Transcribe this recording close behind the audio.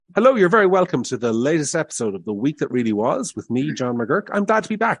Hello, you're very welcome to the latest episode of The Week That Really Was with me, John McGurk. I'm glad to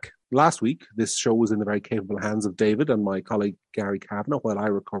be back. Last week, this show was in the very capable hands of David and my colleague Gary Kavanagh while I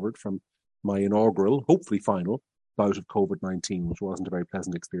recovered from my inaugural, hopefully final, bout of COVID-19, which wasn't a very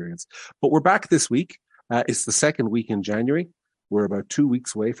pleasant experience. But we're back this week. It's the second week in January. We're about 2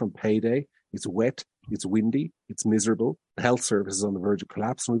 weeks away from payday. It's wet, it's windy, it's miserable. The health service is on the verge of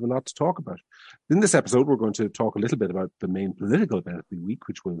collapse, and we have a lot to talk about. In this episode, we're going to talk a little bit about the main political event of the week,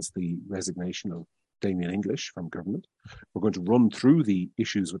 which was the resignation of Damien English from government. We're going to run through the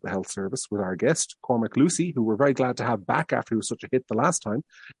issues with the health service with our guest, Cormac Lucy, who we're very glad to have back after he was such a hit the last time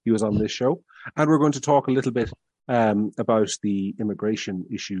he was on this show. And we're going to talk a little bit about the immigration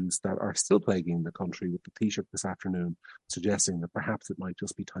issues that are still plaguing the country, with the Taoiseach this afternoon suggesting that perhaps it might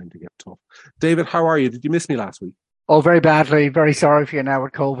just be time to get tough. David, how are you? Did you miss me last week? Oh, very badly. Very sorry for you now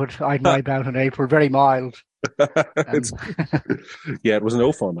with COVID. I had my bout in April, very mild. Yeah, it was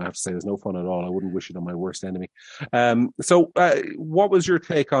no fun, I have to say. It was no fun at all. I wouldn't wish it on my worst enemy. What was your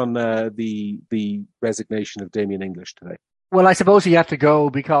take on the resignation of Damien English today? Well, I suppose he had to go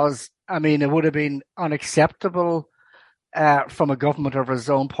because, it would have been unacceptable from a government of his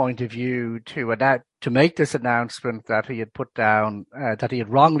own point of view to make this announcement that he had put down, that he had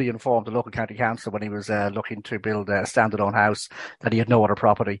wrongly informed the local county council when he was looking to build a standalone house, that he had no other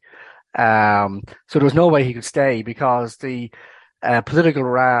property. So there was no way he could stay because the political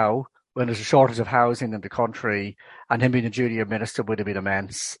row, when there's a shortage of housing in the country, and him being a junior minister would have been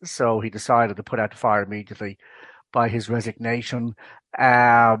immense. So he decided to put out the fire immediately by his resignation.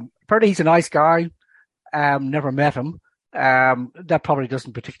 Apparently he's a nice guy. Never met him. That probably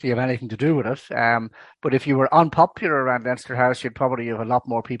doesn't particularly have anything to do with it. But if you were unpopular around Leinster House, you'd probably have a lot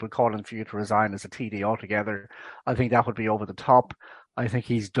more people calling for you to resign as a TD altogether. I think that would be over the top. I think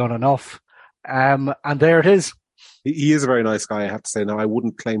he's done enough. And there it is. He is a very nice guy, I have to say. Now, I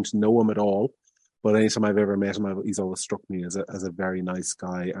wouldn't claim to know him at all, but anytime I've ever met him, he's always struck me as a very nice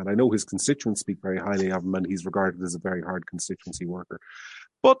guy. And I know his constituents speak very highly of him, and he's regarded as a very hard constituency worker.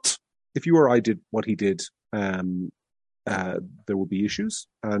 But if you or I did what he did, there would be issues.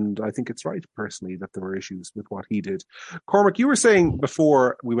 And I think it's right, personally, that there were issues with what he did. Cormac, you were saying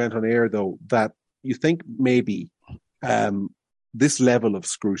before we went on air, though, that you think maybe this level of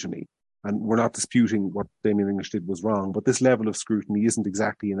scrutiny, and we're not disputing what Damien English did was wrong, but this level of scrutiny isn't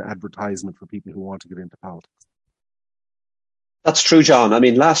exactly an advertisement for people who want to get into politics. That's true, John.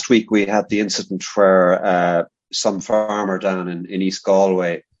 Last week we had the incident where some farmer down in East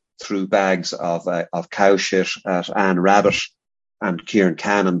Galway threw bags of cow shit at Anne Rabbitte and Kieran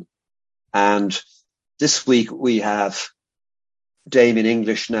Cannon. And this week we have Damien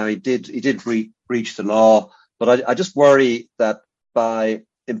English. Now, he did breach the law, but I just worry that by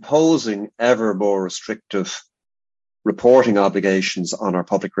imposing ever more restrictive reporting obligations on our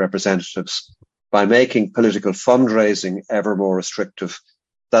public representatives, by making political fundraising ever more restrictive,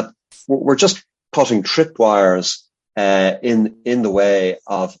 that we're just putting tripwires in the way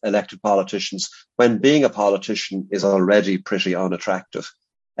of elected politicians, when being a politician is already pretty unattractive.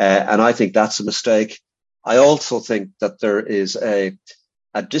 And I think that's a mistake. I also think that there is a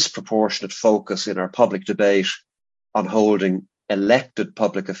disproportionate focus in our public debate on holding elected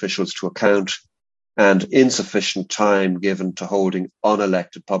public officials to account, and insufficient time given to holding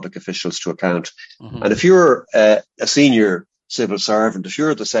unelected public officials to account. Mm-hmm. And if you're a senior civil servant, if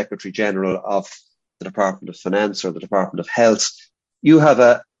you're the Secretary General of the Department of Finance or the Department of Health, you have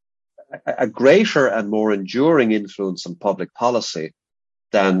a greater and more enduring influence on public policy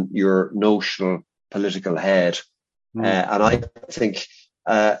than your notional political head. Mm. And I think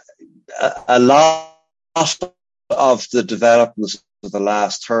a lot of the developments of the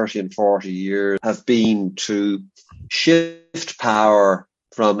last 30 and 40 years have been to shift power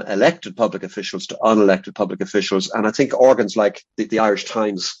from elected public officials to unelected public officials. And I think organs like the Irish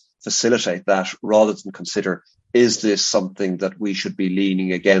Times facilitate that, rather than consider, is this something that we should be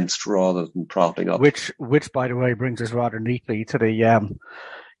leaning against rather than propping up? Which, by the way, brings us rather neatly to the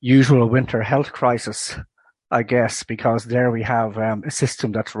usual winter health crisis, I guess, because there we have a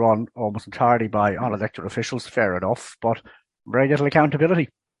system that's run almost entirely by unelected officials, fair enough, but very little accountability.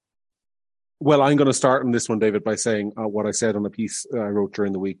 Well, I'm going to start on this one, David, by saying what I said on a piece I wrote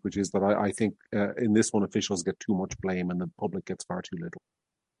during the week, which is that I think in this one, officials get too much blame and the public gets far too little.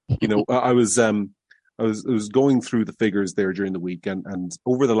 You know, I was going through the figures there during the week, and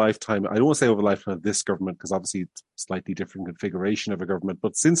over the lifetime, I don't want to say over the lifetime of this government, because obviously it's a slightly different configuration of a government,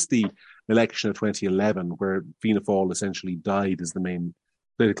 but since the election of 2011, where Fianna Fáil essentially died as the main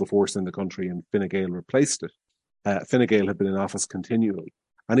political force in the country and Fine Gael replaced it, Fine Gael had been in office continually.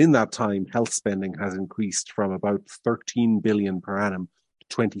 And in that time, health spending has increased from about 13 billion per annum to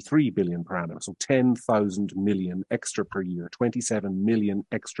 23 billion per annum. So 10,000 million extra per year, 27 million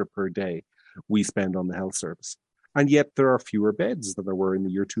extra per day we spend on the health service. And yet there are fewer beds than there were in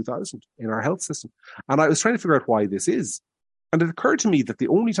the year 2000 in our health system. And I was trying to figure out why this is. And it occurred to me that the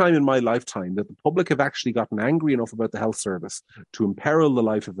only time in my lifetime that the public have actually gotten angry enough about the health service to imperil the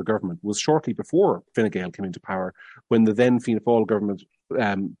life of the government was shortly before Fine Gael came into power, when the then Fianna Fáil government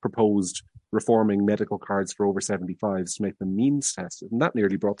proposed reforming medical cards for over 75s to make them means tested. And that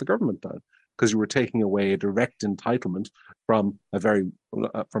nearly brought the government down, because you were taking away a direct entitlement from a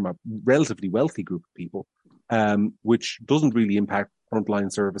relatively wealthy group of people, which doesn't really impact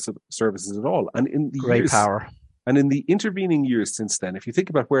frontline services at all. And in the great power. And in the intervening years since then, if you think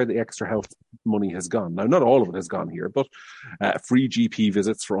about where the extra health money has gone, now not all of it has gone here, but free GP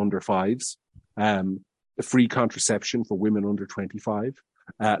visits for under 5s, free contraception for women under 25,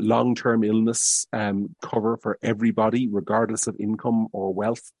 long-term illness cover for everybody, regardless of income or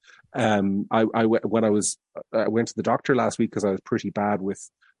wealth. I went to the doctor last week because I was pretty bad with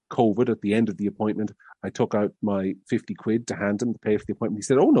COVID. At the end of the appointment, I took out my 50 quid to hand him to pay for the appointment. He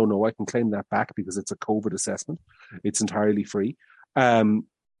said, no, I can claim that back because it's a COVID assessment. It's entirely free. Even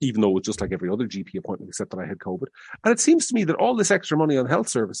though it's just like every other GP appointment, except that I had COVID. And it seems to me that all this extra money on health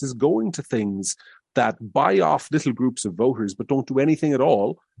service is going to things that buy off little groups of voters, but don't do anything at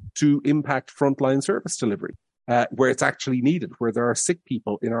all to impact frontline service delivery, where it's actually needed, where there are sick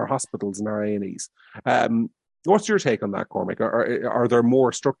people in our hospitals and our A&Es. What's your take on that, Cormac? Are there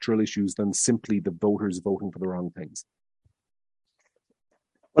more structural issues than simply the voters voting for the wrong things?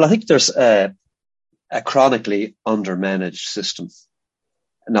 Well, I think there's a chronically undermanaged system.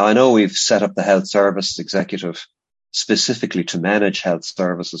 Now, I know we've set up the Health Services Executive specifically to manage health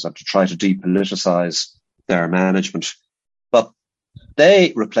services and to try to depoliticize their management, but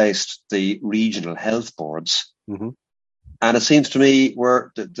they replaced the regional health boards. Mm-hmm. And it seems to me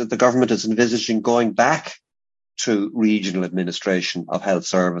where the government is envisaging going back to regional administration of health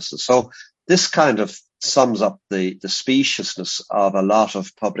services. So this kind of sums up the speciousness of a lot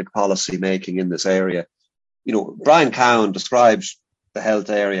of public policy making in this area. You know, Brian Cowan described the health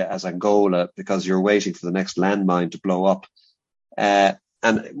area as Angola because you're waiting for the next landmine to blow up. And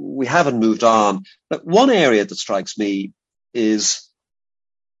we haven't moved on. But one area that strikes me is,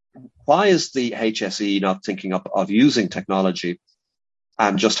 why is the HSE not thinking of using technology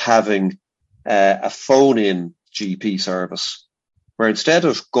and just having a phone-in GP service, where instead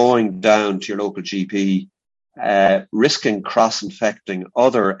of going down to your local GP, risking cross-infecting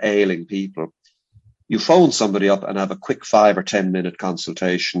other ailing people, you phone somebody up and have a quick 5 or 10 minute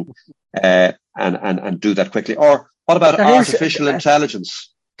consultation, and do that quickly. Or what about artificial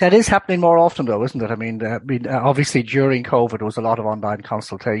intelligence? That is happening more often, though, isn't it? I mean, obviously during COVID, there was a lot of online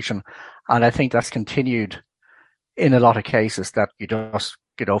consultation, and I think that's continued in a lot of cases, that you just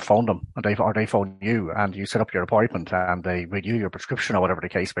phone them, and they phone you, and you set up your appointment, and they renew your prescription or whatever the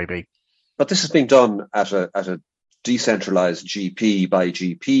case may be. But this is being done at a decentralized GP by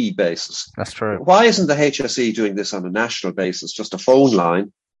GP basis. That's true. Why isn't the HSE doing this on a national basis, just a phone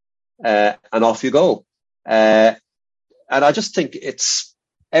line, and off you go? And I just think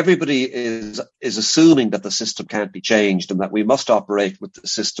everybody is assuming that the system can't be changed and that we must operate with the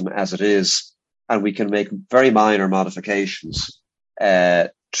system as it is, and we can make very minor modifications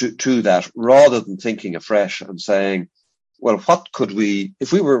to that, rather than thinking afresh and saying, well, what could we,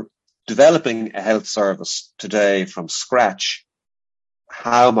 if we were developing a health service today from scratch,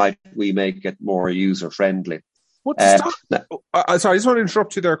 how might we make it more user friendly? Sorry, I just want to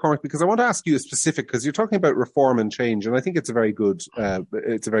interrupt you there, Cormac, because I want to ask you a specific, because you're talking about reform and change, and I think it's a very good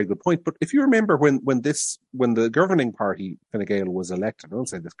point. But if you remember when the governing party, Fine Gael, was elected, I don't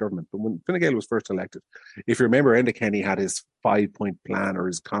say this government, but when Fine Gael was first elected, if you remember, Enda Kenny had his 5-point plan, or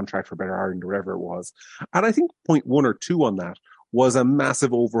his contract for Better Ireland, or whatever it was. And I think point 1 or 2 on that was a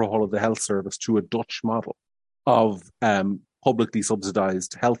massive overhaul of the health service to a Dutch model of publicly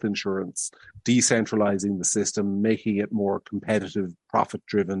subsidized health insurance, decentralizing the system, making it more competitive, profit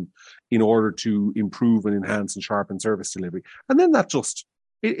driven, in order to improve and enhance and sharpen service delivery. And then that just,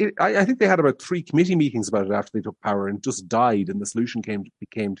 I think they had about 3 committee meetings about it after they took power, and just died. And the solution came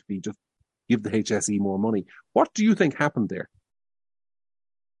to be just give the HSE more money. What do you think happened there?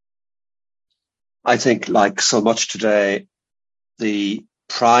 I think, like so much today, the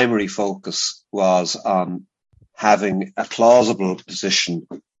primary focus was on having a plausible position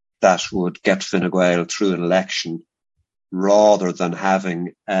that would get Fine Gael through an election, rather than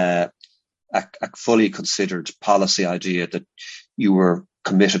having a fully considered policy idea that you were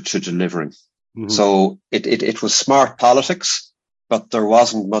committed to delivering. Mm-hmm. So it was smart politics, but there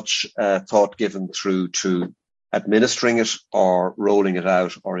wasn't much thought given through to administering it or rolling it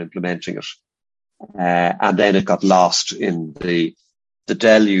out or implementing it. And then it got lost in the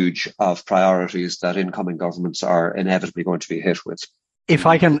deluge of priorities that incoming governments are inevitably going to be hit with. If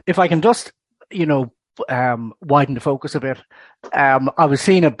I can just, widen the focus a bit. I was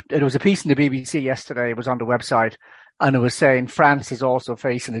seeing it was a piece in the BBC yesterday. It was on the website, and it was saying France is also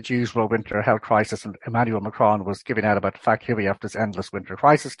facing a usual winter health crisis, and Emmanuel Macron was giving out about the fact here we have this endless winter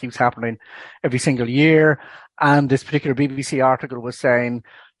crisis keeps happening every single year. And this particular BBC article was saying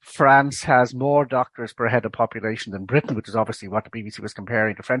France has more doctors per head of population than Britain, which is obviously what the BBC was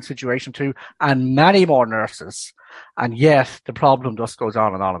comparing the French situation to, and many more nurses. And yet the problem just goes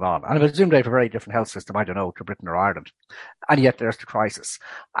on and on and on. And I presume they have a very different health system, I don't know, to Britain or Ireland. And yet there's the crisis.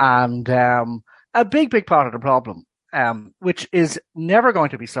 And a big part of the problem, which is never going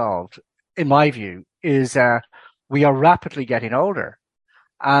to be solved, in my view, is we are rapidly getting older.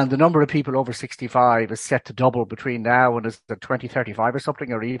 And the number of people over 65 is set to double between now and 2035 or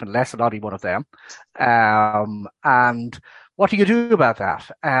something, or even less, and I'll be one of them. And what do you do about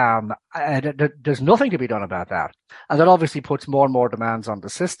that? There's nothing to be done about that. And that obviously puts more and more demands on the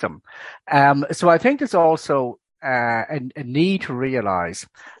system. So I think there's also a need to realize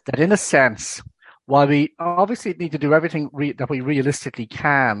that, in a sense, while we obviously need to do everything that we realistically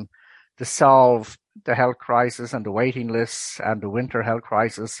can to solve the health crisis and the waiting lists and the winter health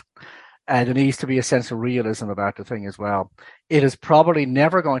crisis, and there needs to be a sense of realism about the thing as well. It is probably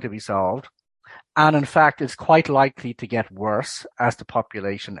never going to be solved. And in fact, it's quite likely to get worse as the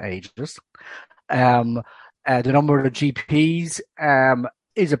population ages. The number of GPs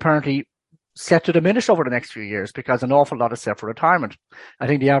is apparently set to diminish over the next few years because an awful lot is set for retirement. I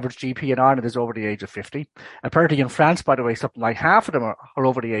think the average GP in Ireland is over the age of 50. Apparently in France, by the way, something like half of them are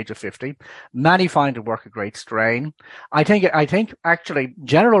over the age of 50. Many find the work a great strain. I think actually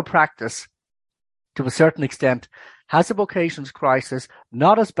general practice, to a certain extent, has a vocations crisis,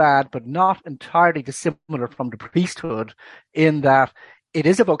 not as bad, but not entirely dissimilar from the priesthood, in that it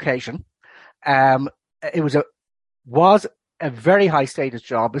is a vocation. It was a very high status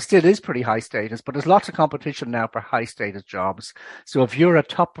job. It still is pretty high status, but there's lots of competition now for high status jobs. So if you're a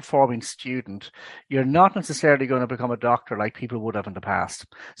top performing student, you're not necessarily going to become a doctor like people would have in the past.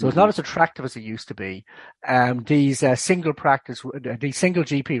 So It's not as attractive as it used to be. These single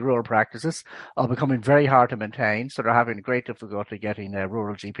GP rural practices are becoming very hard to maintain. So they're having great difficulty getting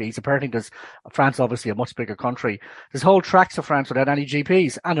rural GPs. Apparently there's France, obviously a much bigger country. There's whole tracts of France without any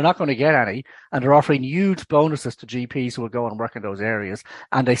GPs, and they're not going to get any. And they're offering huge bonuses to GPs who will go and work in those areas,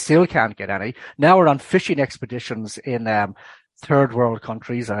 and they still can't get any. Now we're on fishing expeditions in third world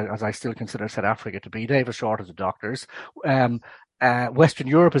countries, as I still consider South Africa to be. They have a shortage of doctors. Western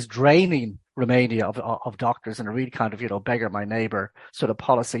Europe is draining Romania of doctors in a really kind of, beggar my neighbor sort of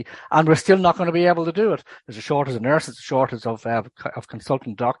policy, and we're still not going to be able to do it. There's a shortage of nurses, a shortage of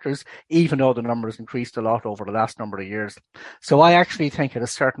consultant doctors, even though the number has increased a lot over the last number of years. So I actually think at a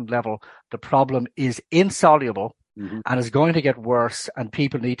certain level, the problem is insoluble. Mm-hmm. And is going to get worse, and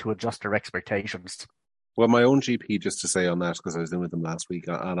people need to adjust their expectations. Well, my own GP, just to say on that, because I was in with him last week,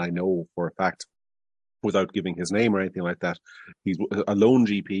 and I know for a fact, without giving his name or anything like that, he's a lone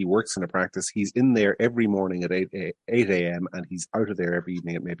GP, works in a practice. He's in there every morning at 8 a.m. and he's out of there every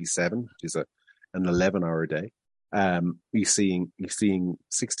evening at maybe 7, which is an 11-hour day. He's seeing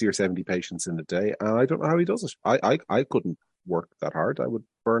 60 or 70 patients in a day, and I don't know how he does it. I couldn't work that hard. I would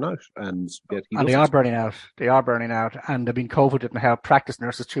burn out, and yet he doesn't. They are burning out. And I mean, COVID didn't help. Practice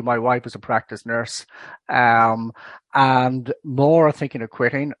nurses too. My wife was a practice nurse, and more are thinking of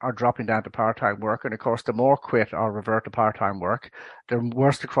quitting or dropping down to part-time work. And of course, the more quit or revert to part-time work, the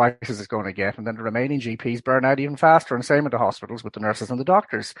worse the crisis is going to get. And then the remaining GPs burn out even faster, and same in the hospitals with the nurses and the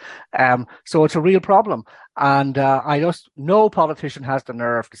doctors. So it's a real problem. And no politician has the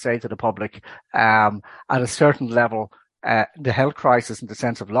nerve to say to the public, at a certain level, the health crisis in the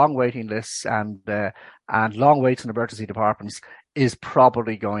sense of long waiting lists and long waits in emergency departments is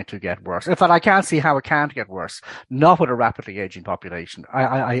probably going to get worse. In fact, I can't see how it can't get worse, not with a rapidly aging population.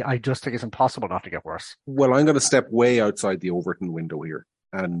 I just think it's impossible not to get worse. Well, I'm going to step way outside the Overton window here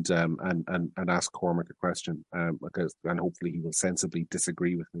and ask Cormac a question, and hopefully he will sensibly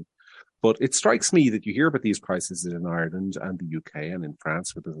disagree with me. But it strikes me that you hear about these crises in Ireland and the UK and in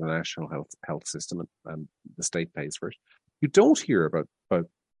France, where there's a national health system and the state pays for it. You don't hear about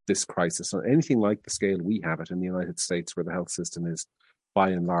this crisis on anything like the scale we have it in the United States, where the health system is, by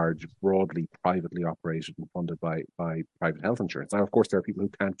and large, broadly privately operated and funded by private health insurance. Now, of course, there are people who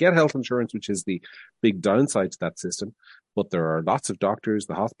can't get health insurance, which is the big downside to that system. But there are lots of doctors.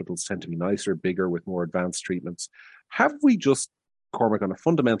 The hospitals tend to be nicer, bigger, with more advanced treatments. Have we just Cormac, on a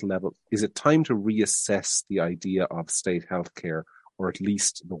fundamental level, is it time to reassess the idea of state healthcare, or at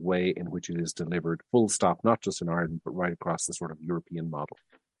least the way in which it is delivered, full stop, not just in Ireland, but right across the sort of European model?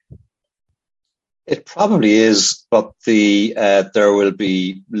 It probably is, but there will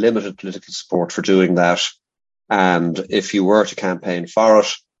be limited political support for doing that. And if you were to campaign for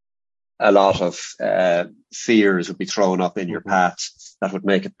it, a lot of fears would be thrown up in your path that would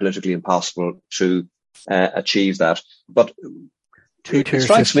make it politically impossible to achieve that. But it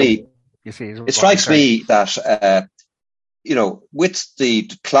strikes me that with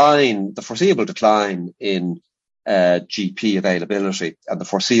the foreseeable decline in GP availability and the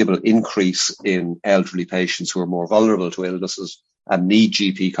foreseeable increase in elderly patients who are more vulnerable to illnesses and need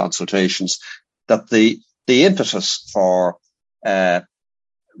GP consultations, that the impetus for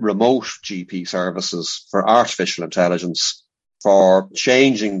remote GP services, for artificial intelligence, for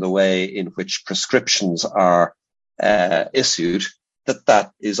changing the way in which prescriptions are issued,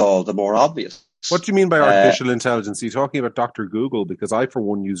 that is all the more obvious. What do you mean by artificial intelligence? Are you talking about Dr. Google? Because I, for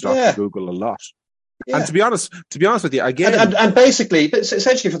one, use Dr. Google a lot. Yeah. And to be honest with you, again, and basically,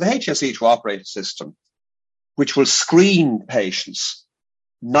 essentially, for the HSE to operate a system which will screen patients,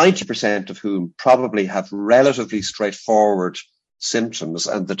 90% of whom probably have relatively straightforward symptoms,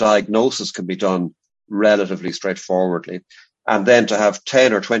 and the diagnosis can be done relatively straightforwardly, and then to have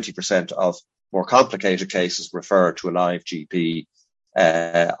 10 or 20% of more complicated cases referred to a live GP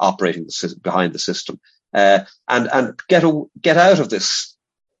operating behind the system, and get out of this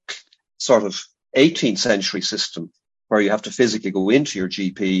sort of 18th century system where you have to physically go into your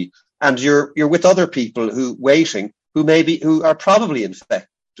GP and you're with other people who are probably infected.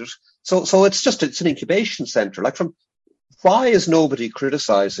 So it's an incubation center. Why is nobody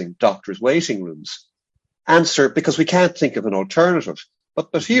criticizing doctors' waiting rooms? Answer: because we can't think of an alternative.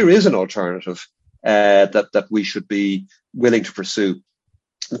 But here is an alternative that we should be willing to pursue.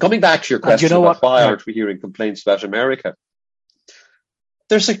 And coming back to your question about why aren't we hearing complaints about America?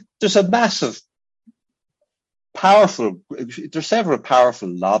 There's several powerful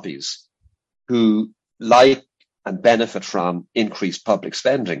lobbies who like and benefit from increased public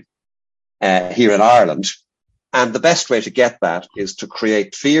spending here in Ireland. And the best way to get that is to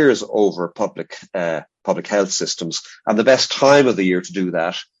create fears over public health systems. And the best time of the year to do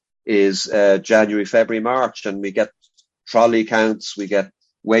that is January, February, March. And we get trolley counts, we get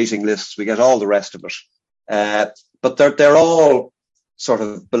waiting lists, we get all the rest of it. But they're all sort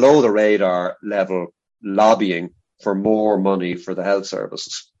of below the radar level lobbying for more money for the health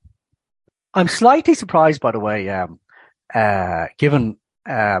services. I'm slightly surprised, by the way, given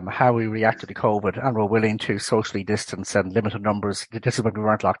how we reacted to COVID and were willing to socially distance and limited numbers. This is when we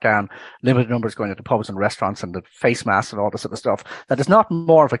weren't locked down, limited numbers going into pubs and restaurants and the face masks and all this sort of stuff. That is not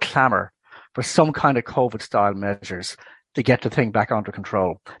more of a clamour for some kind of COVID style measures to get the thing back under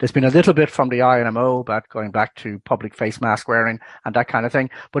control. There's been a little bit from the INMO about going back to public face mask wearing and that kind of thing,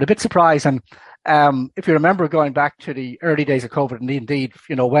 but a bit surprised. And if you remember going back to the early days of COVID, and indeed,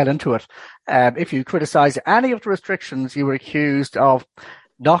 well into it, if you criticise any of the restrictions, you were accused of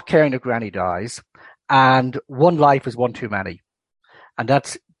not caring if granny dies, and one life is one too many. And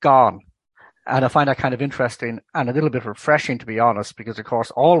that's gone. And I find that kind of interesting and a little bit refreshing, to be honest, because, of course,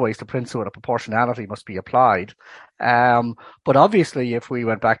 always the principle of proportionality must be applied. But obviously, if we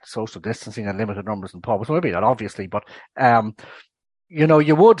went back to social distancing and limited numbers in pubs, maybe not obviously, but,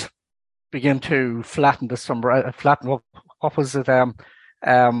 you would begin to flatten the sombrero. What was it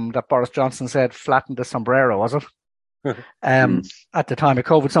that Boris Johnson said? Flatten the sombrero, was it? At the time of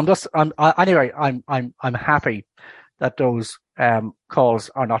COVID. So I'm happy that those calls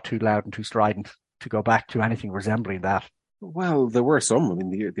are not too loud and too strident to go back to anything resembling that. Well, there were some. I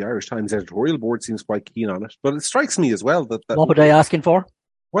mean, the Irish Times editorial board seems quite keen on it, but it strikes me as well that what were they asking for?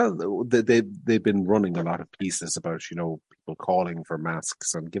 Well, they've been running a lot of pieces about people calling for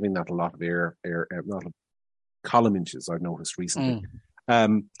masks and giving that a lot of air a lot of column inches. I've noticed recently.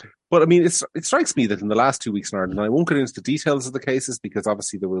 But I mean, it strikes me that in the last 2 weeks in Ireland, and I won't get into the details of the cases because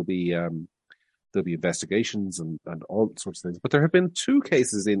obviously there'll be investigations and all sorts of things. But there have been 2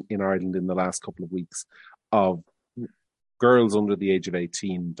 cases in Ireland in the last couple of weeks of girls under the age of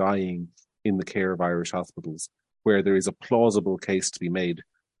 18 dying in the care of Irish hospitals, where there is a plausible case to be made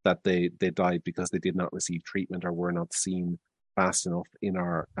that they died because they did not receive treatment or were not seen fast enough in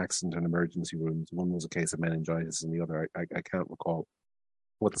our accident and emergency rooms. One was a case of meningitis and the other, I can't recall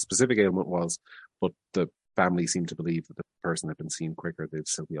what the specific ailment was, but the family seemed to believe that the person had been seen quicker, they'd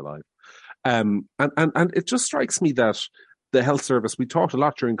still be alive. And it just strikes me that the health service, we talked a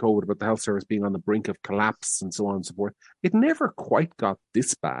lot during COVID about the health service being on the brink of collapse and so on and so forth. It never quite got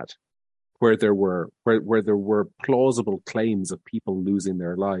this bad. where there were plausible claims of people losing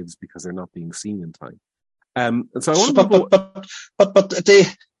their lives because they're not being seen in time. And so I want to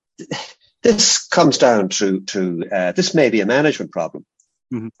this comes down to this may be a management problem.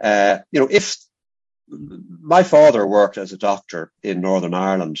 Mm-hmm. If my father worked as a doctor in Northern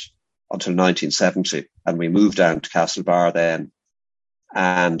Ireland until 1970, and we moved down to Castlebar then,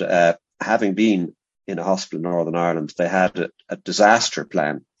 and having been in a hospital in Northern Ireland, they had a disaster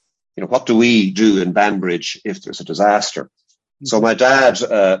plan. What do we do in Banbridge if there's a disaster? Mm-hmm. So my dad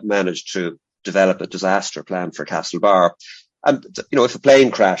managed to develop a disaster plan for Castlebar. And, if a plane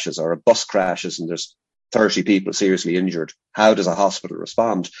crashes or a bus crashes and there's 30 people seriously injured, how does a hospital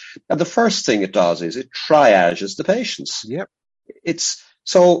respond? And the first thing it does is it triages the patients. Yep.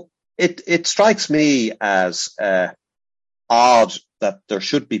 It strikes me as odd that there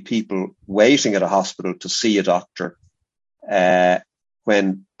should be people waiting at a hospital to see a doctor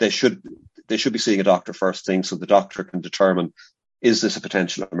when they should be seeing a doctor first thing, so the doctor can determine, is this a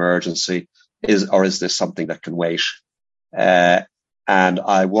potential emergency, or is this something that can wait? And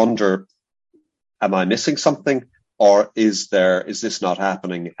I wonder, am I missing something, or is this not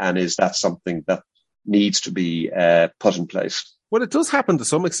happening, and is that something that needs to be put in place? Well, it does happen to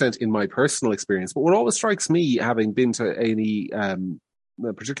some extent in my personal experience, but what always strikes me, having been to A&E,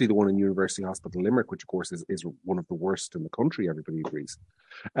 particularly the one in University Hospital Limerick, which of course is one of the worst in the country, everybody agrees,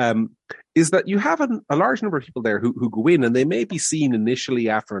 is that you have a large number of people there who go in, and they may be seen initially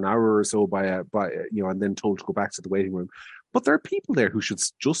after an hour or so by and then told to go back to the waiting room. But there are people there who should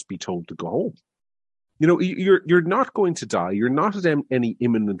just be told to go home. You're not going to die. You're not at any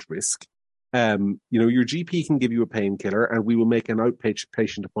imminent risk. Your GP can give you a painkiller, and we will make an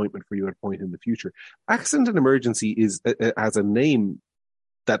outpatient appointment for you at a point in the future. Accident and emergency has a name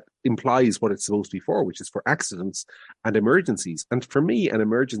that implies what it's supposed to be for, which is for accidents and emergencies. And for me, an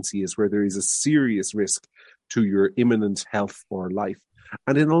emergency is where there is a serious risk to your imminent health or life.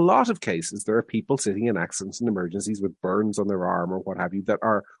 And in a lot of cases, there are people sitting in accidents and emergencies with burns on their arm or what have you that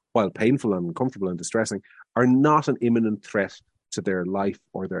are, while painful and uncomfortable and distressing, are not an imminent threat to their life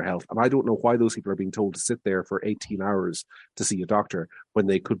or their health. And I don't know why those people are being told to sit there for 18 hours to see a doctor when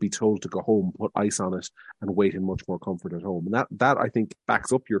they could be told to go home, put ice on it, and wait in much more comfort at home. And that I think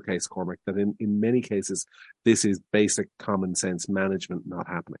backs up your case, Cormac, that in many cases, this is basic common sense management not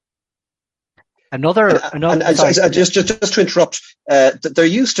happening. Just to interrupt, there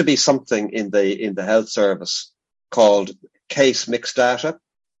used to be something in the health service called case mix data,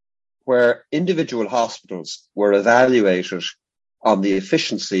 where individual hospitals were evaluated on the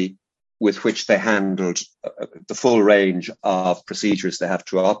efficiency with which they handled the full range of procedures they have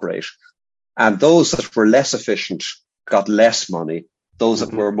to operate. And those that were less efficient got less money. Those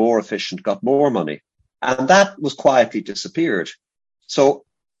that were more efficient got more money. And that was quietly disappeared. So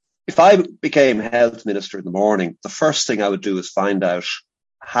if I became health minister in the morning, the first thing I would do is find out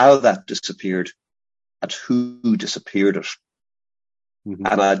how that disappeared and who disappeared it. Mm-hmm.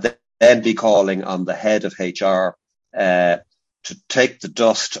 And I'd then be calling on the head of HR to take the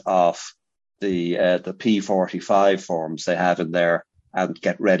dust off the P45 forms they have in there and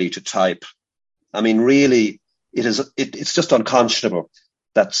get ready to type. I mean, really, it's just unconscionable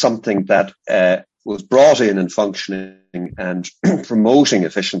that something that was brought in and functioning and promoting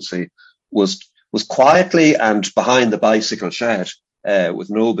efficiency was quietly and behind the bicycle shed with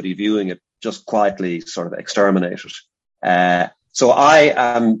nobody viewing it, just quietly sort of exterminated. So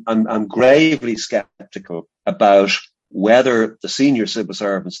I'm gravely skeptical about whether the senior civil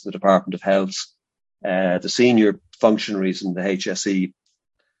servants in the Department of Health, the senior functionaries in the HSE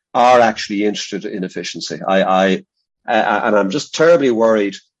are actually interested in efficiency. And I'm just terribly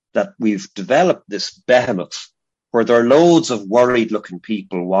worried that we've developed this behemoth where there are loads of worried looking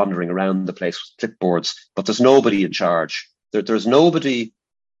people wandering around the place with clipboards, but there's nobody in charge. There's nobody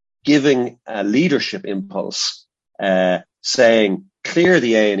giving a leadership impulse, saying clear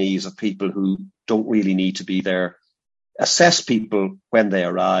the A&Es of people who don't really need to be there, assess people when they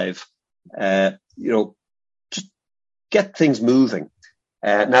arrive, just get things moving.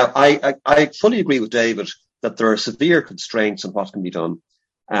 Now, I fully agree with David that there are severe constraints on what can be done,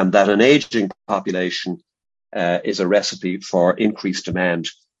 and that an aging population is a recipe for increased demand.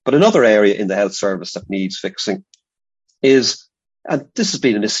 But another area in the health service that needs fixing is, and this has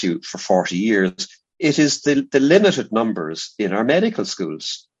been an issue for 40 years, it is the limited numbers in our medical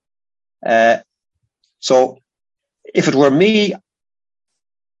schools. So if it were me,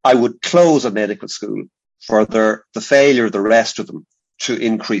 I would close a medical school for the failure of the rest of them to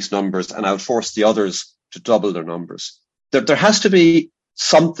increase numbers, and I would force the others to double their numbers. There has to be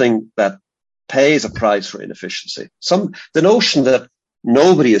something that pays a price for inefficiency. The notion that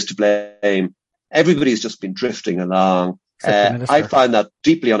Nobody is to blame. Everybody's just been drifting along. I find that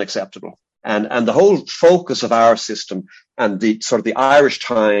deeply unacceptable. And the whole focus of our system and the sort of the Irish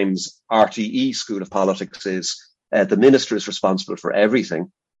Times RTE school of politics is the minister is responsible for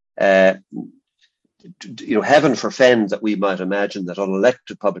everything. Heaven forfend that we might imagine that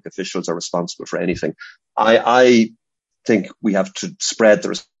unelected public officials are responsible for anything. I think we have to spread the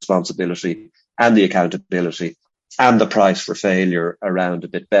responsibility and the accountability and the price for failure around a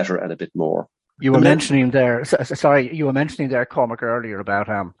bit better and a bit more. You were mentioning there, Cormac, earlier about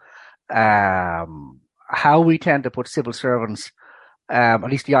how we tend to put civil servants, at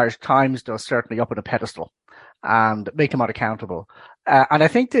least the Irish Times does, certainly up on a pedestal and make them unaccountable. And I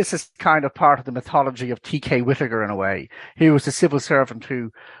think this is kind of part of the mythology of T.K. Whittaker in a way. He was a civil servant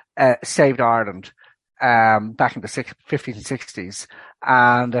who saved Ireland back in the 50s and 60s.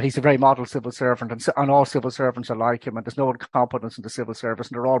 And he's a very model civil servant, and all civil servants are like him, and there's no incompetence in the civil service,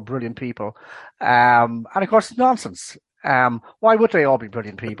 and they're all brilliant people. And of course, it's nonsense. Why would they all be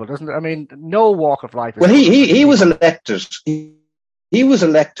brilliant people? No walk of life. He was elected. He was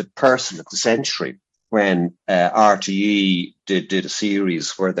elected person of the century when RTE did a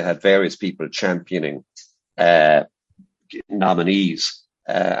series where they had various people championing nominees.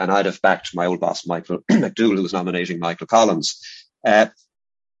 And I'd have backed my old boss, Michael McDougall, who was nominating Michael Collins.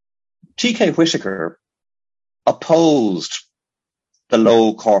 T.K. Whittaker opposed the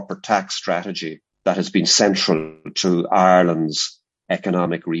low corporate tax strategy that has been central to Ireland's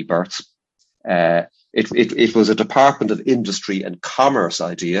economic rebirth. It was a Department of Industry and Commerce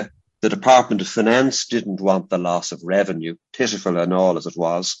idea. The Department of Finance didn't want the loss of revenue, pitiful and all as it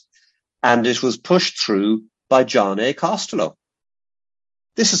was. And it was pushed through by John A. Costello.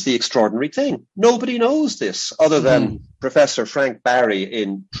 This is the extraordinary thing. Nobody knows this other than Professor Frank Barry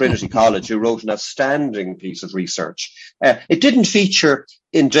in Trinity College, who wrote an outstanding piece of research. It didn't feature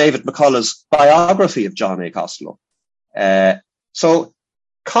in David McCullough's biography of John A. Costello. So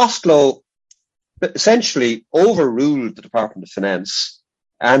Costello essentially overruled the Department of Finance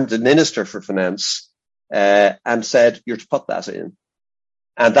and the Minister for Finance and said, you're to put that in.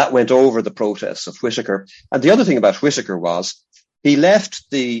 And that went over the protests of Whittaker. And the other thing about Whittaker was he left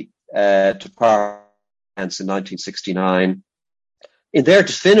the Department in 1969. In their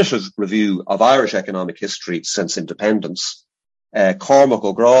definitive review of Irish economic history since independence, Cormac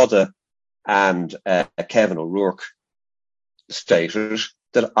O'Grada and Kevin O'Rourke stated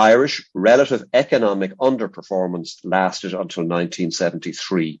that Irish relative economic underperformance lasted until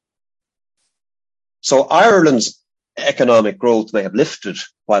 1973. So Ireland's economic growth may have lifted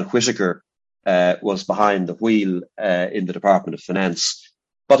while Whittaker was behind the wheel in the Department of Finance,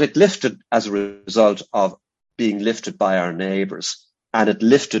 but it lifted as a result of being lifted by our neighbours, and it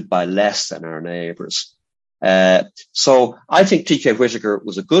lifted by less than our neighbours. So I think T.K. Whittaker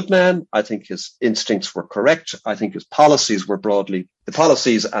was a good man. I think his instincts were correct. I think his policies were the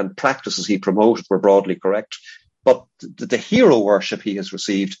policies and practices he promoted were broadly correct. But the hero worship he has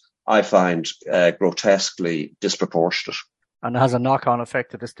received, I find grotesquely disproportionate. And it has a knock-on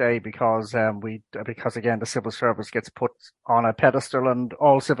effect to this day because again, the civil service gets put on a pedestal and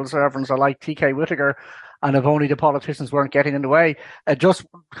all civil servants are like T.K. Whittaker. And if only the politicians weren't getting in the way. Just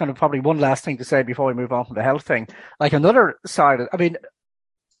kind of probably one last thing to say before we move on from the health thing. Like another side,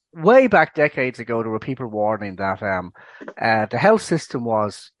 way back decades ago, there were people warning that the health system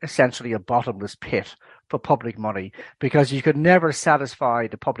was essentially a bottomless pit for public money because you could never satisfy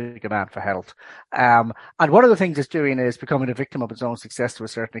the public demand for health. And one of the things it's doing is becoming a victim of its own success to a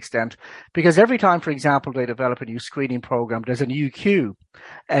certain extent, because every time, for example, they develop a new screening program, there's a new queue,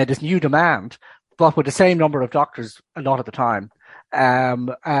 there's new demand, but with the same number of doctors a lot of the time. And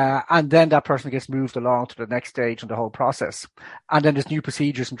then that person gets moved along to the next stage in the whole process. And then there's new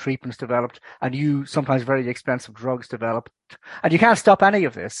procedures and treatments developed and new, sometimes very expensive drugs developed. And you can't stop any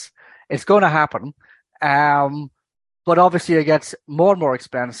of this. It's going to happen. But obviously it gets more and more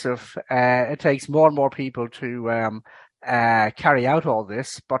expensive. It takes more and more people to carry out all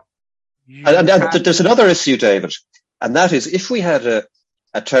this. But there's another issue, David, and that is if we had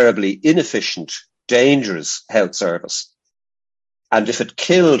a terribly inefficient, dangerous health service, and if it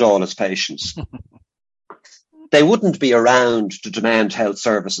killed all its patients, they wouldn't be around to demand health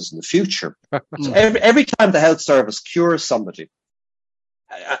services in the future. So every time the health service cures somebody,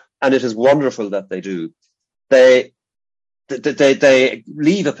 and it is wonderful that they do, they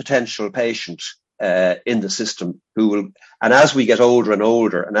leave a potential patient in the system who will, and as we get older and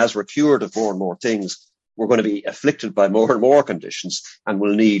older, and as we're cured of more and more things, we're going to be afflicted by more and more conditions and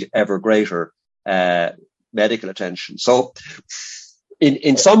will need ever greater medical attention. So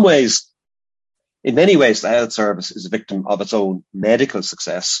in some ways, in many ways, the health service is a victim of its own medical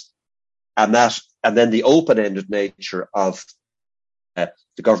success, and then the open-ended nature of the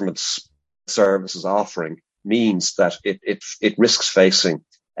government's services offering means that it risks facing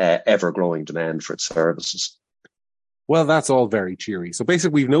ever-growing demand for its services. Well, that's all very cheery. So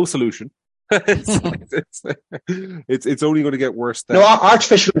basically, we've no solution. It's only going to get worse. No,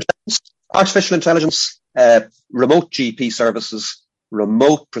 artificial intelligence, remote GP services,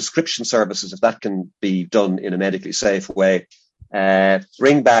 remote prescription services, if that can be done in a medically safe way,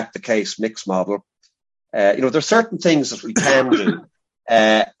 bring back the case mix model. There are certain things that we can do.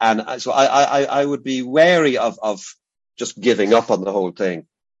 And so I would be wary of just giving up on the whole thing.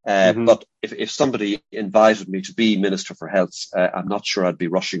 But if somebody invited me to be Minister for Health, I'm not sure I'd be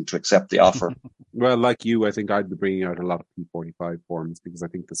rushing to accept the offer. Well, like you, I think I'd be bringing out a lot of P45 forms because I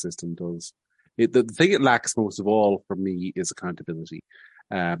think the system does. The thing it lacks most of all for me is accountability.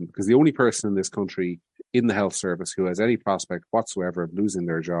 Because the only person in this country in the health service who has any prospect whatsoever of losing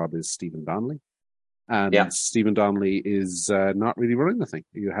their job is Stephen Donnelly. And Stephen Donnelly is not really running the thing.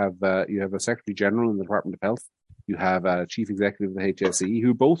 You have a Secretary General in the Department of Health. You have a Chief Executive of the HSE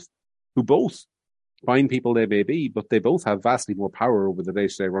who both fine people they may be, but they both have vastly more power over the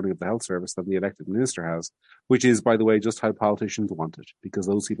day-to-day running of the health service than the elected minister has, which is, by the way, just how politicians want it, because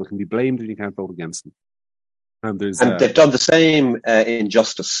those people can be blamed and you can't vote against them. And they've done the same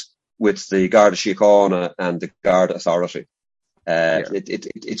injustice with the Garda Síochána and the Garda Authority.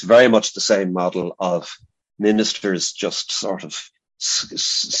 It's very much the same model of ministers just sort of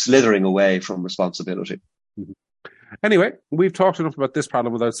slithering away from responsibility. Mm-hmm. Anyway, we've talked enough about this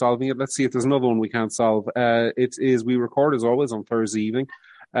problem without solving it. Let's see if there's another one we can't solve. We record as always on Thursday evening.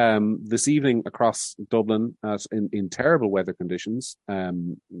 This evening across Dublin in terrible weather conditions,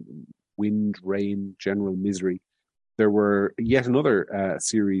 wind, rain, general misery. There were yet another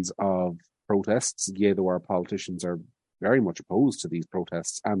series of protests, though our politicians are very much opposed to these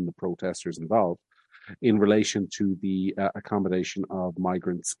protests and the protesters involved, in relation to the accommodation of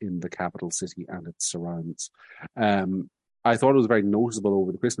migrants in the capital city and its surrounds. I thought it was very noticeable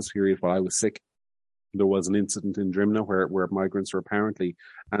over the Christmas period while I was sick. There was an incident in Drimna where migrants were apparently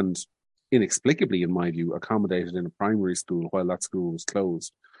and inexplicably, in my view, accommodated in a primary school while that school was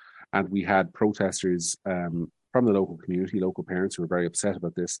closed. And we had protesters from the local community, local parents who were very upset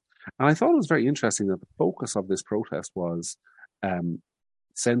about this. And I thought it was very interesting that the focus of this protest was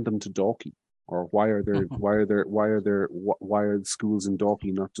send them to Dalkey. Or why are the schools in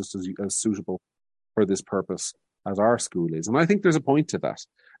Dalkey not just as suitable for this purpose as our school is? And I think there's a point to that,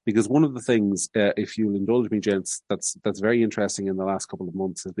 because one of the things, if you'll indulge me, gents, that's very interesting in the last couple of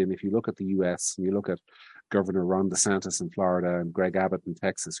months has been, if you look at the US and you look at Governor Ron DeSantis in Florida and Greg Abbott in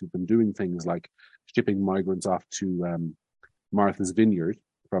Texas, who've been doing things like shipping migrants off to Martha's Vineyard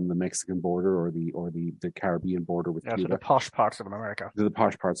from the Mexican border or the Caribbean border with Cuba. To the posh parts of America. To the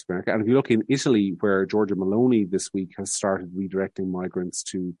posh parts of America. And if you look in Italy, where Giorgia Meloni this week has started redirecting migrants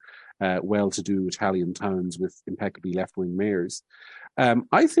to well-to-do Italian towns with impeccably left-wing mayors,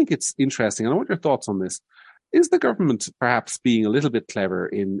 I think it's interesting. And I want your thoughts on this. Is the government perhaps being a little bit clever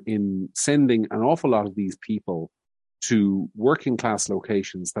in sending an awful lot of these people to working-class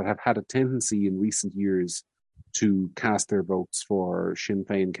locations that have had a tendency in recent years to cast their votes for Sinn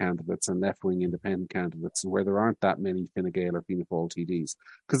Féin candidates and left-wing independent candidates, and where there aren't that many Fine Gael or Fianna Fáil TDs?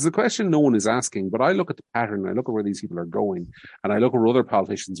 Because the question no one is asking, but I look at the pattern, I look at where these people are going, and I look at what other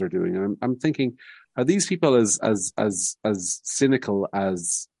politicians are doing, and I'm thinking, are these people as cynical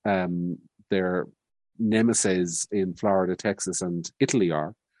as their nemesis in Florida, Texas, and Italy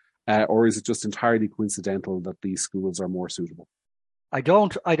are, or is it just entirely coincidental that these schools are more suitable? I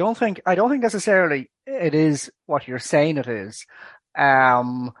don't think necessarily it is what you're saying it is.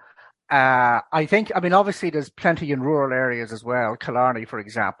 I think, obviously there's plenty in rural areas as well, Killarney, for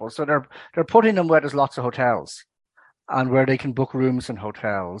example. So they're putting them where there's lots of hotels and where they can book rooms in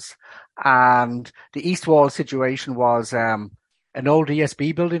hotels. And the East Wall situation was an old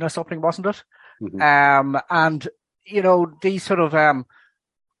ESB building or something, wasn't it? Mm-hmm. And, these sort of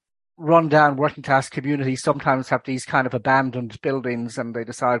run-down working-class communities sometimes have these kind of abandoned buildings, and they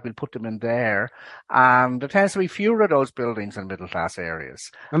decide we'll put them in there. And there tends to be fewer of those buildings in middle-class areas.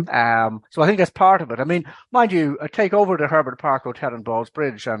 So I think that's part of it. Mind you, take over the Herbert Park Hotel in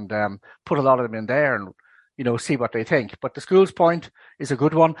Ballsbridge and put a lot of them in there and, see what they think. But the school's point is a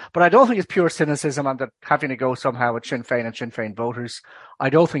good one. But I don't think it's pure cynicism and that having to go somehow with Sinn Féin and Sinn Féin voters.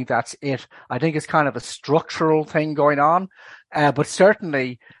 I don't think that's it. I think it's kind of a structural thing going on. But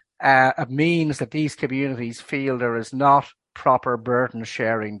certainly, it means that these communities feel there is not proper burden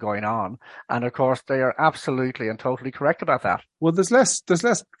sharing going on. And of course, they are absolutely and totally correct about that. Well, there's less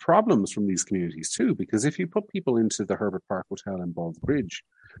problems from these communities too, because if you put people into the Herbert Park Hotel in Ballsbridge,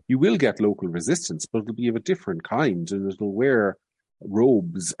 you will get local resistance, but it'll be of a different kind, and it'll wear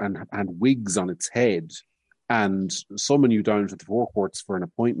robes and wigs on its head and summon you down to the forecourts for an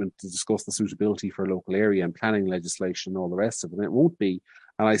appointment to discuss the suitability for a local area and planning legislation and all the rest of it. And it won't be,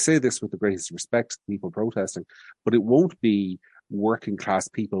 and I say this with the greatest respect to people protesting, but it won't be working class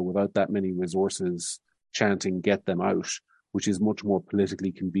people without that many resources chanting, get them out, which is much more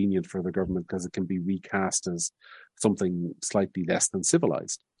politically convenient for the government because it can be recast as something slightly less than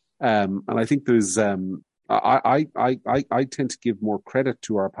civilized. And I think there's, I tend to give more credit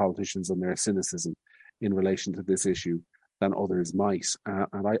to our politicians and their cynicism in relation to this issue than others might.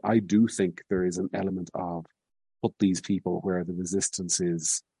 And I do think there is an element of put these people where the resistance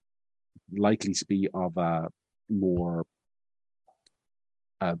is likely to be of a more,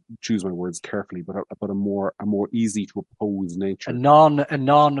 choose my words carefully, but a more easy to oppose nature. A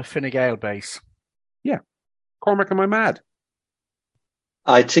non Fine Gael base. Yeah. Cormac, am I mad?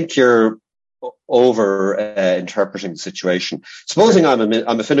 I think you're over interpreting the situation. Supposing I'm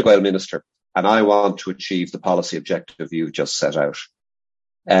a Fine Gael minister and I want to achieve the policy objective you've just set out.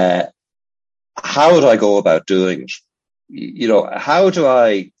 How would I go about doing it? You know, how do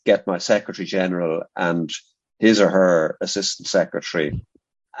I get my Secretary General and his or her Assistant Secretary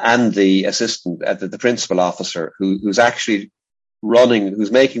and the assistant, the principal officer who's actually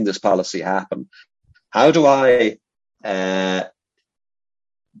who's making this policy happen? How do I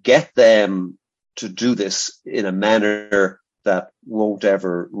get them to do this in a manner that won't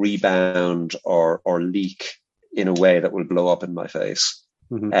ever rebound or leak in a way that will blow up in my face?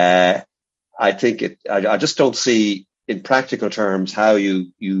 Mm-hmm. I think I just don't see in practical terms how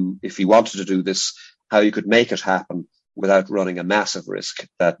you, if you wanted to do this, how you could make it happen without running a massive risk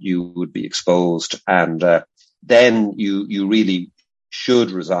that you would be exposed. And then you really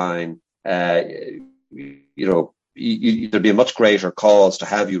should resign. There'd be a much greater cause to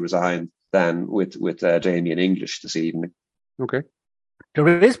have you resign than with Damien English this evening. Okay.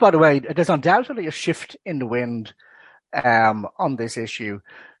 There is, by the way, there's undoubtedly a shift in the wind on this issue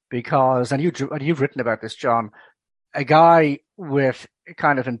because, and you've written about this, John, a guy with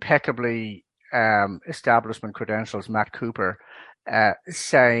kind of impeccably establishment credentials, Matt Cooper,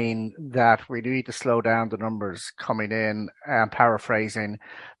 saying that we need to slow down the numbers coming in, paraphrasing,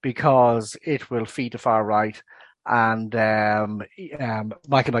 because it will feed the far right. And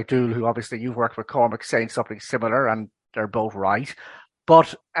Michael McDowell, who obviously you've worked with, Cormac, saying something similar, and they're both right.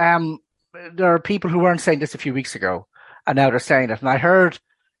 But there are people who weren't saying this a few weeks ago, and now they're saying it. And I heard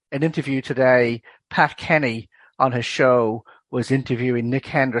an interview today, Pat Kenny on his show was interviewing Nick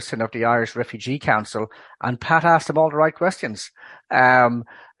Henderson of the Irish Refugee Council, and Pat asked him all the right questions.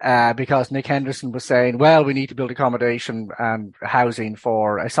 Because Nick Henderson was saying, well, we need to build accommodation and housing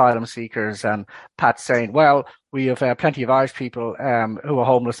for asylum seekers. And Pat's saying, well, we have plenty of Irish people who are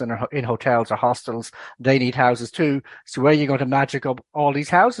homeless in hotels or hostels. They need houses too. So where are you going to magic up all these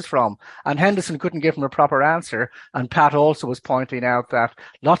houses from? And Henderson couldn't give him a proper answer. And Pat also was pointing out that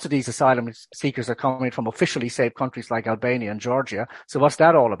lots of these asylum seekers are coming from officially safe countries like Albania and Georgia. So what's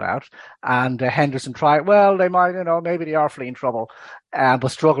that all about? And Henderson tried, well, they might, maybe they are fleeing trouble, but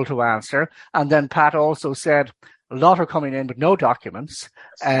struggled to answer. And then Pat also said, a lot are coming in with no documents.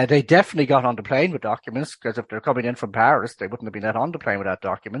 They definitely got on the plane with documents, because if they're coming in from Paris, they wouldn't have been let on the plane without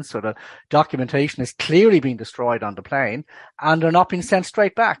documents. So the documentation is clearly being destroyed on the plane, and they're not being sent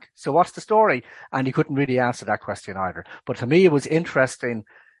straight back. So what's the story? And he couldn't really answer that question either. But to me, it was interesting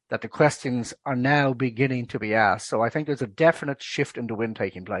that the questions are now beginning to be asked. So I think there's a definite shift in the wind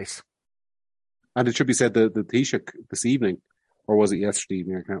taking place. And it should be said that the Taoiseach this evening, or was it yesterday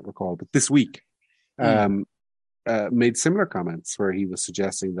evening? I can't recall, but this week, made similar comments where he was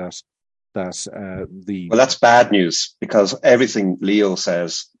suggesting that well, that's bad news, because everything Leo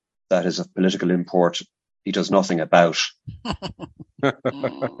says that is of political import, he does nothing about.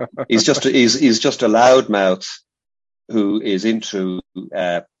 He's just a loudmouth who is into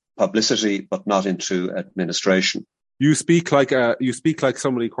publicity but not into administration. You speak like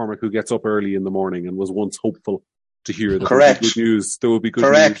somebody, Cormac, who gets up early in the morning and was once hopeful to hear that Correct. Good news. There will be good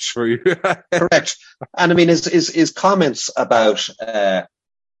Correct. news for you. Correct. And I mean, his comments about whether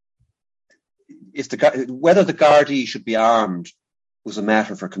the Gardaí should be armed was a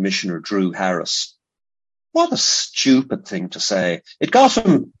matter for Commissioner Drew Harris. What a stupid thing to say. It got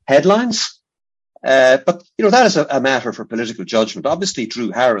him headlines, but that is a matter for political judgment. Obviously,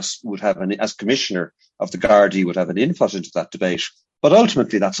 Drew Harris would have, as Commissioner of the Gardaí, would have an input into that debate. But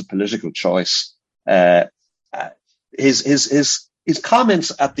ultimately, that's a political choice. his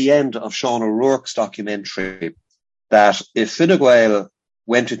comments at the end of Sean O'Rourke's documentary that if Fine Gael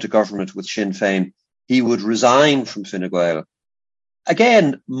went into government with Sinn Féin, he would resign from Fine Gael.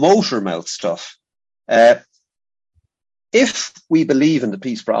 Again, motor mouth stuff. If we believe in the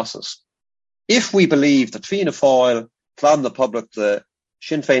peace process, if we believe that Fianna Fáil, Clon the Public, the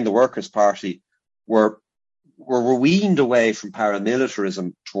Sinn Féin, the Workers' Party, were weaned away from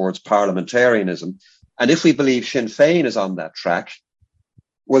paramilitarism towards parliamentarianism, and if we believe Sinn Féin is on that track,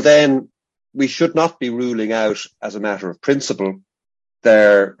 well then we should not be ruling out as a matter of principle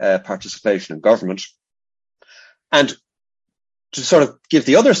their participation in government. And to sort of give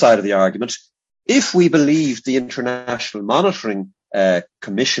the other side of the argument, if we believe the International Monitoring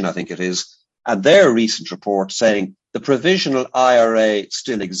Commission, I think it is, and their recent report saying the provisional IRA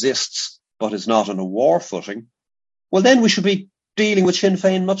still exists but is not on a war footing, well then we should be dealing with Sinn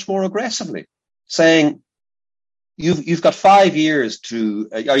Féin much more aggressively, saying you've got 5 years to,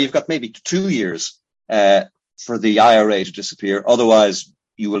 or you've got maybe 2 years for the IRA to disappear. Otherwise,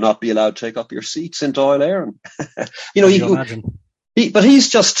 you will not be allowed to take up your seats in Dáil Éireann. But he's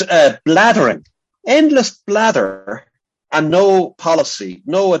just blathering, endless blather, and no policy,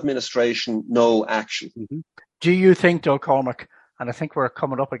 no administration, no action. Mm-hmm. Do you think, Doug Cormac, and I think we're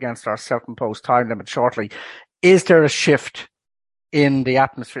coming up against our self-imposed time limit shortly, is there a shift in the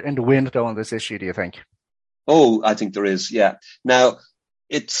atmosphere, in the wind, though, on this issue, do you think? Oh, I think there is, yeah. Now,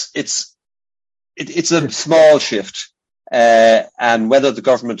 it's a small shift, and whether the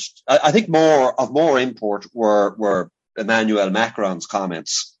government, I think more import were Emmanuel Macron's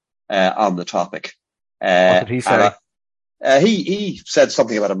comments on the topic. What did he say? He said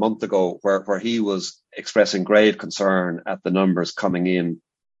something about a month ago where he was expressing grave concern at the numbers coming in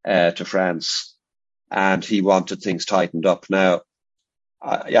to France, and he wanted things tightened up. Now,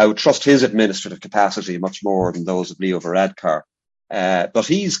 I would trust his administrative capacity much more than those of Leo Varadkar, but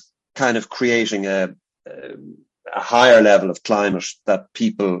he's kind of creating a higher level of climate that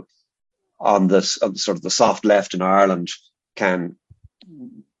people on sort of the soft left in Ireland can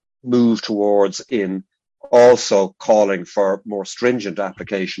move towards, in also calling for more stringent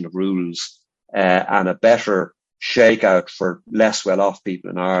application of rules and a better shakeout for less well-off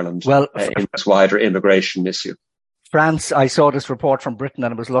people in Ireland in this wider immigration issue. France, I saw this report from Britain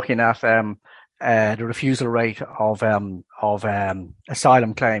and I was looking at the refusal rate of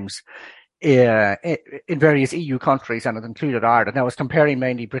asylum claims in various EU countries, and it included Ireland. Now, I was comparing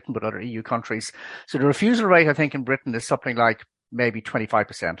mainly Britain with other EU countries. So the refusal rate, I think, in Britain is something like maybe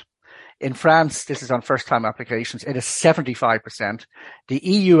 25%. In France, this is on first-time applications, it is 75%. The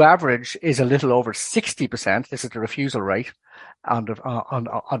EU average is a little over 60%. This is the refusal rate on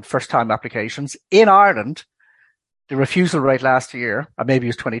first-time applications. In Ireland, the refusal rate last year, or maybe it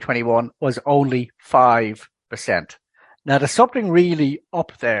was 2021, was only 5%. Now, there's something really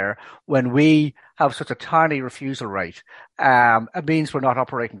up there when we have such a tiny refusal rate. It means we're not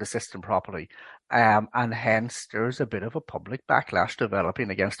operating the system properly. And hence there's a bit of a public backlash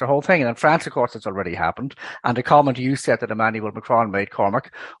developing against the whole thing. And in France, of course, it's already happened. And the comment you said that Emmanuel Macron made,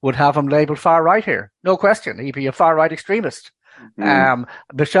 Cormac, would have him labelled far right here. No question. He'd be a far right extremist. Mm.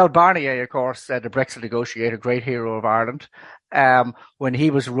 Michel Barnier, of course, the Brexit negotiator, great hero of Ireland, when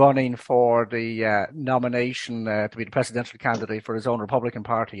he was running for the nomination to be the presidential candidate for his own Republican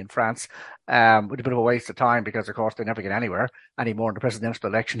Party in France, with a bit of a waste of time because, of course, they never get anywhere anymore in the presidential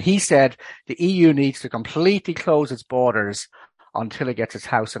election. He said the EU needs to completely close its borders until it gets its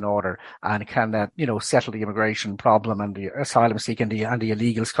house in order and can, settle the immigration problem and the asylum seeking and the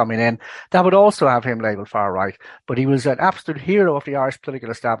illegals coming in. That would also have him labelled far right. But he was an absolute hero of the Irish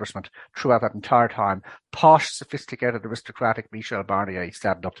political establishment throughout that entire time. Posh, sophisticated, aristocratic Michel Barnier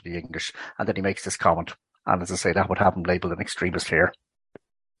standing up to the English. And then he makes this comment. And as I say, that would have him labelled an extremist here.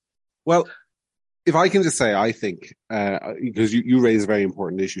 Well, if I can just say, I think, because you raise a very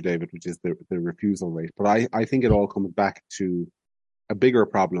important issue, David, which is the refusal rate. But I think it all comes back to a bigger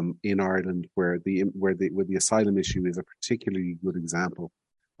problem in Ireland where the asylum issue is a particularly good example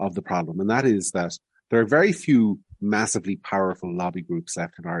of the problem. And that is that there are very few massively powerful lobby groups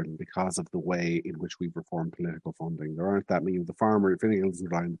left in Ireland because of the way in which we've reformed political funding. There aren't that many of the farmers. Fine Gael doesn't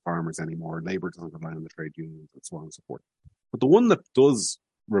rely on the farmers anymore. Labour doesn't rely on the trade unions and so on and so forth. But the one that does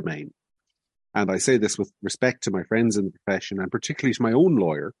remain, and I say this with respect to my friends in the profession and particularly to my own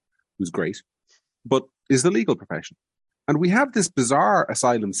lawyer, who's great, but is the legal profession. And we have this bizarre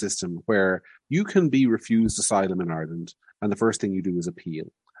asylum system where you can be refused asylum in Ireland and the first thing you do is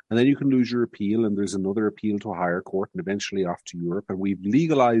appeal. And then you can lose your appeal and there's another appeal to a higher court and eventually off to Europe. And we've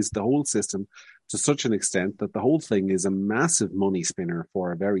legalized the whole system to such an extent that the whole thing is a massive money spinner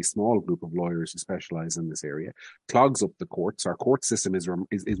for a very small group of lawyers who specialize in this area, clogs up the courts. Our court system is one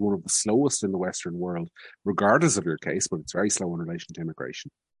of the slowest in the Western world, regardless of your case, but it's very slow in relation to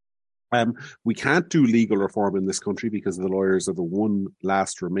immigration. We can't do legal reform in this country because the lawyers are the one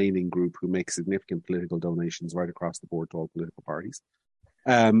last remaining group who make significant political donations right across the board to all political parties.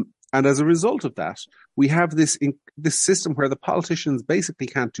 And as a result of that, we have this system where the politicians basically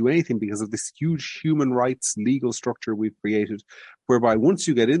can't do anything because of this huge human rights legal structure we've created, whereby once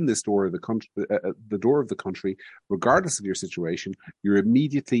you get in this door of the door of the country, regardless of your situation, you're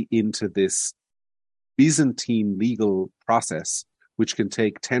immediately into this Byzantine legal process, which can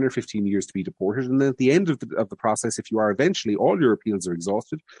take 10 or 15 years to be deported. And then at the end of the process, if you are eventually, all your appeals are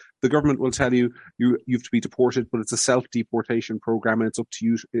exhausted, the government will tell you have to be deported, but it's a self-deportation program, and it's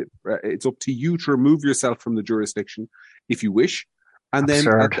up to you to remove yourself from the jurisdiction if you wish. And then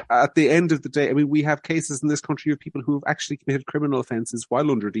at the end of the day, I mean, we have cases in this country of people who have actually committed criminal offences while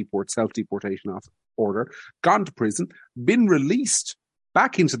under self-deportation order, gone to prison, been released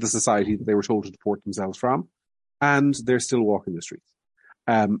back into the society that they were told to deport themselves from, and they're still walking the streets.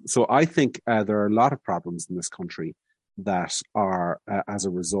 So I think there are a lot of problems in this country that are as a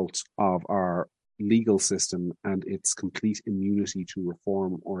result of our legal system and its complete immunity to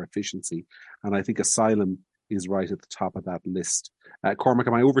reform or efficiency. And I think asylum is right at the top of that list. Cormac,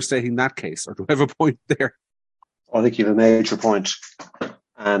 am I overstating that case, or do I have a point there? I think you have a major point.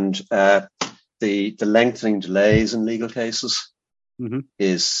 And the lengthening delays in legal cases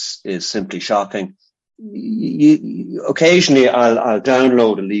is simply shocking. Occasionally I'll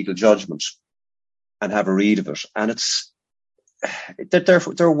download a legal judgment and have a read of it, and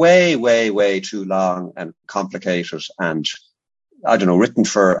they're way too long and complicated, and I don't know, written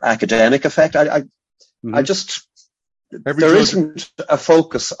for academic effect. I just there isn't a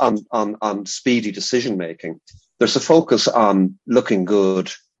focus on speedy decision making. There's a focus on looking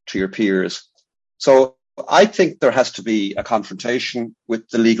good to your peers. So I think there has to be a confrontation with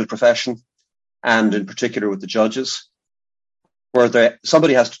the legal profession, and in particular with the judges, where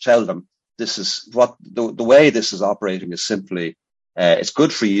somebody has to tell them this is what the way this is operating is simply it's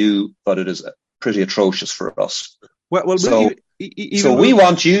good for you, but it is pretty atrocious for us. Well, so we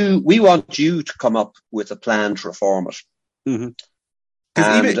want you to come up with a plan to reform it,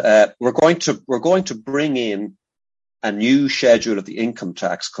 and we're going to bring in a new schedule of the income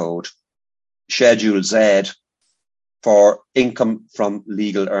tax code, Schedule Z, for income from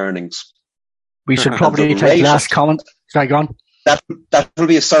legal earnings. We should probably take last comment. Sorry, go on. That will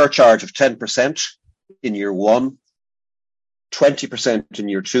be a surcharge of 10% in year one, 20% in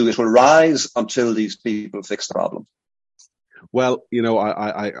year two. It will rise until these people fix the problem. Well, you know,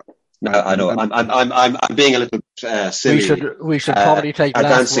 I know I'm being a little silly. We should probably take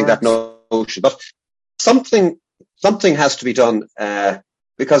advancing that notion, but something has to be done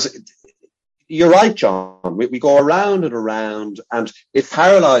because you're right, John. We go around and around, and it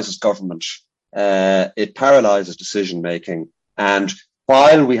paralyzes government. It paralyzes decision making. And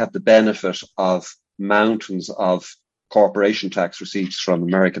while we have the benefit of mountains of corporation tax receipts from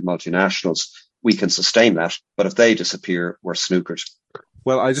American multinationals, we can sustain that. But if they disappear, we're snookered.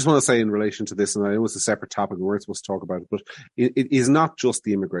 Well, I just want to say in relation to this, and I know it's a separate topic and we're supposed to talk about it, but it is not just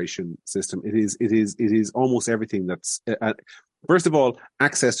the immigration system. It is almost everything that's, first of all,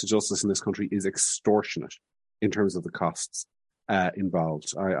 access to justice in this country is extortionate in terms of the costs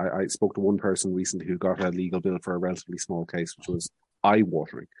involved. I spoke to one person recently who got a legal bill for a relatively small case, which was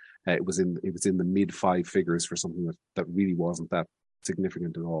eye-watering. It was in the mid 5 figures for something that really wasn't that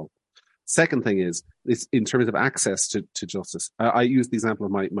significant at all. Second thing is in terms of access to justice. I use the example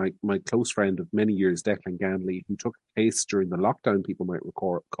of my close friend of many years, Declan Ganley, who took a case during the lockdown, people might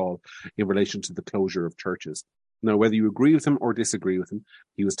recall, in relation to the closure of churches. Now, whether you agree with him or disagree with him,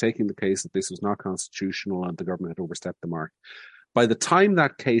 he was taking the case that this was not constitutional and the government had overstepped the mark. By the time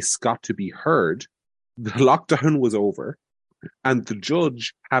that case got to be heard, the lockdown was over, and the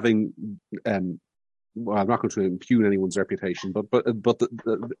judge, having well, I'm not going to impugn anyone's reputation, but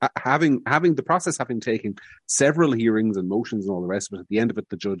having the process having taken several hearings and motions and all the rest of it, at the end of it,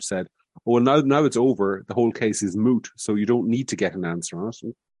 the judge said, "Oh, well, now it's over. The whole case is moot, so you don't need to get an answer on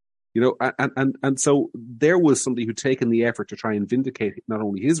it." You know, and so there was somebody who'd taken the effort to try and vindicate not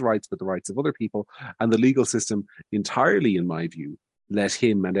only his rights but the rights of other people, and the legal system entirely, in my view, let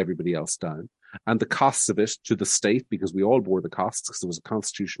him and everybody else down. And the costs of it to the state, because we all bore the costs because there was a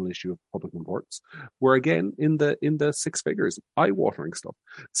constitutional issue of public importance, were again in the 6 figures, eye-watering stuff.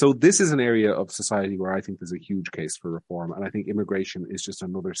 So this is an area of society where I think there's a huge case for reform, and I think immigration is just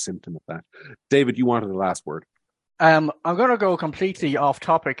another symptom of that. David, you wanted the last word. I'm going to go completely off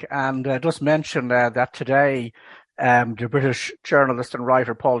topic and just mention that today the British journalist and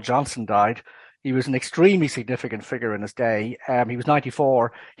writer Paul Johnson died. He was an extremely significant figure in his day. He was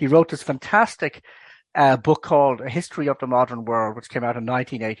 94. He wrote this fantastic book called A History of the Modern World, which came out in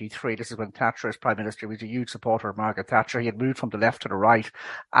 1983. This is when Thatcher was Prime Minister. He was a huge supporter of Margaret Thatcher. He had moved from the left to the right.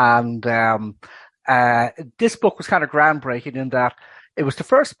 And this book was kind of groundbreaking in that it was the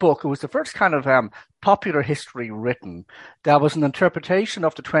first book, it was the first kind of popular history written that was an interpretation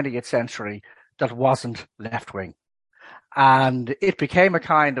of the 20th century that wasn't left-wing. And it became a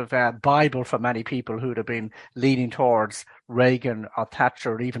kind of Bible for many people who'd have been leaning towards Reagan or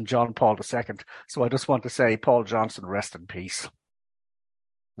Thatcher or even John Paul II. So I just want to say, Paul Johnson, rest in peace.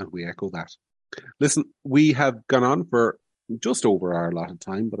 And we echo that. Listen, we have gone on for just over our allotted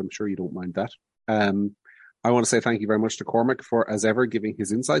time, but I'm sure you don't mind that. I want to say thank you very much to Cormac for, as ever, giving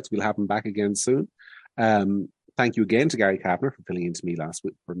his insights. We'll have him back again soon. Thank you again to Gary Kavanagh for filling in to me last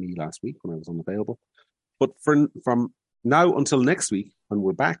week when I was unavailable. But from now until next week, when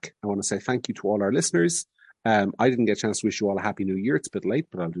we're back, I want to say thank you to all our listeners. I didn't get a chance to wish you all a happy new year. It's a bit late,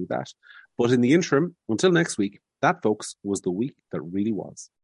 but I'll do that. But in the interim, until next week, that, folks, was the week that really was.